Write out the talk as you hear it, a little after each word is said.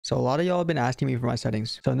So a lot of y'all have been asking me for my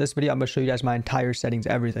settings. So in this video, I'm going to show you guys my entire settings,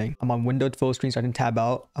 everything. I'm on windowed full screen so I can tab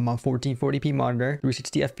out. I'm on 1440p monitor,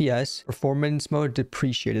 360 FPS, performance mode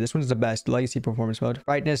depreciated. This one's the best, legacy performance mode.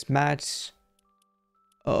 Brightness, max,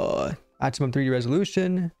 maximum 3D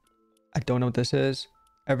resolution. I don't know what this is.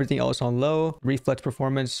 Everything else on low, reflex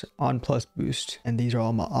performance on plus boost. And these are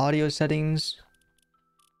all my audio settings.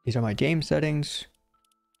 These are my game settings.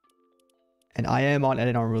 And I am on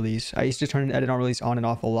edit on release. I used to turn edit on release on and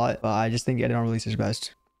off a lot, but I just think edit on release is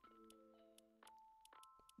best.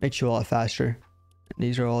 Makes you a lot faster. And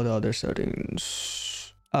these are all the other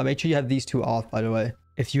settings. Make sure you have these two off, by the way.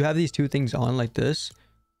 If you have these two things on like this,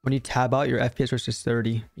 when you tab out, your FPS versus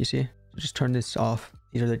 30, you see? So just turn this off.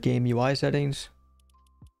 These are the game UI settings.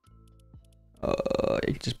 You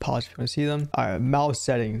can just pause if you want to see them. All right, mouse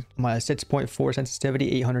settings. My 6.4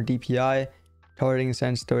 sensitivity, 800 DPI. Targeting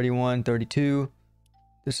sense 31, 32.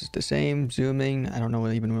 This is the same. Zooming. I don't know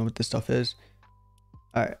what this stuff is.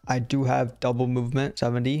 All right, I do have double movement,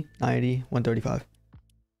 70, 90, 135.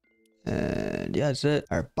 And yeah, that's it.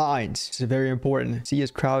 All right, binds. This is very important. C is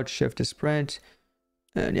crouch, shift is sprint.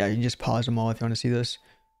 And yeah, you can just pause them all if you want to see this.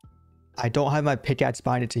 I don't have my pickaxe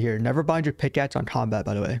binded to here. Never bind your pickaxe on combat,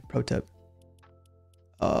 by the way. Pro tip.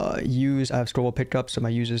 I have scroll pickup, so my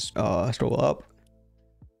use is scroll up.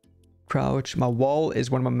 Crouch. My wall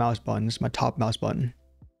is one of my mouse buttons, my top mouse button.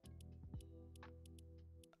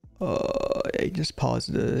 Just pause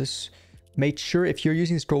this. Make sure if you're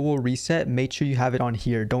using scroll wheel reset, make sure you have it on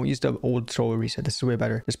here. Don't use the old scroll wheel reset. This is way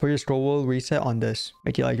better. Just put your scroll wheel reset on this.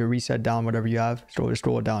 Make it like your reset down, whatever you have.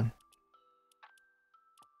 Scroll it down.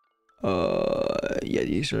 Yeah,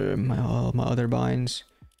 these are my other binds.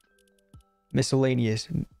 Miscellaneous.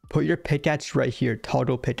 Put your pickaxe right here.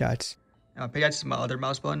 Toggle pickaxe. Now pickaxe is my other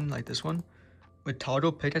mouse button, like this one. With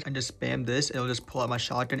toggle pickaxe, I just spam this. It'll just pull out my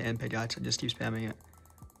shotgun and pickaxe and just keep spamming it.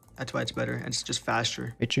 That's why it's better. And it's just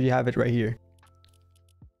faster. Make sure you have it right here.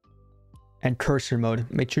 And cursor mode.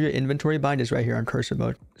 Make sure your inventory bind is right here on cursor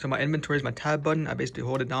mode. So my inventory is my tab button. I basically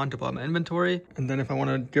hold it down to pull out my inventory. And then if I want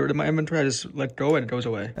to get rid of my inventory, I just let go and it goes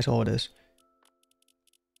away. That's all it is.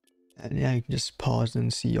 And yeah, you can just pause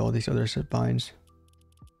and see all these other binds.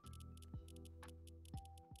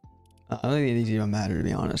 I don't think these even matter, to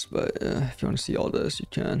be honest, but if you want to see all this, you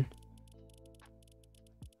can.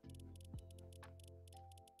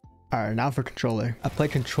 Alright, now for controller. I play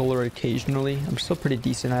controller occasionally. I'm still pretty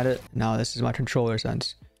decent at it. Now this is my controller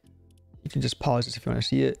sense. You can just pause this if you want to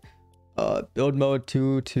see it. Build mode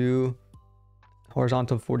 2,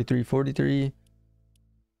 horizontal 43.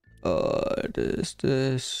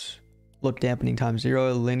 This. Look dampening time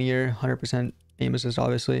 0, linear, 100% aim assist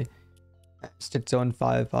obviously. Stick zone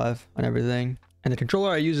 5 on everything. And the controller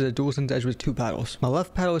I use is a DualSense Edge with 2 paddles. My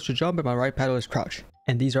left paddle is to jump and my right paddle is crouch.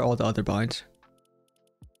 And these are all the other binds.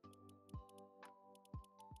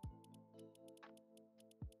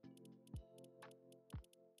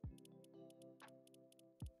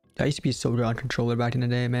 I used to be so good on controller back in the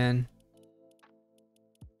day, man.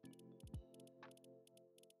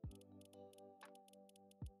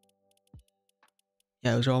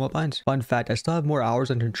 Yeah, those are all my binds. Fun fact, I still have more hours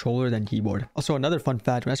on controller than keyboard. Also, another fun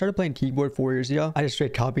fact, when I started playing keyboard 4 years ago, I just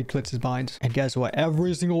straight copied Klitz's binds. And guess what?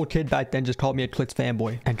 Every single kid back then just called me a Klitz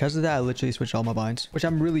fanboy. And because of that, I literally switched all my binds. Which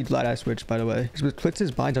I'm really glad I switched, by the way. Because with Klitz's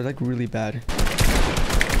binds, I was like really bad.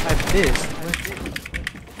 I missed.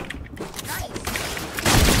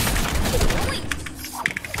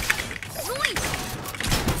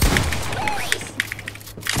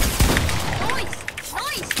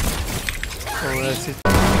 Oh, that's it.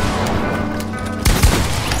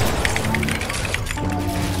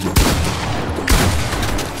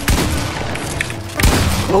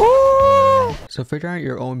 Oh! So figuring out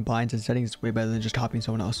your own binds and settings is way better than just copying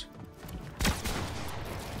someone else.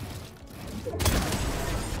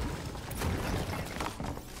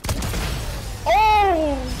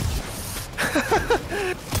 Oh!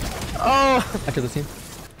 Oh! I killed the team.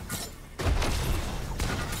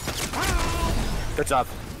 Good job.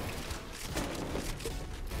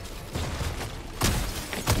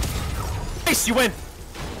 Nice, you win.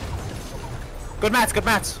 Good mats, good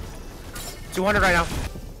mats. 200 right now.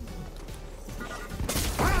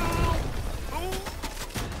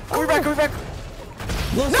 Go back, go back.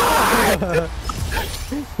 No!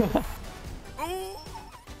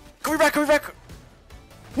 Go back.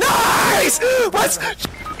 Nice!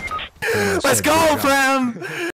 Let's go, Prem!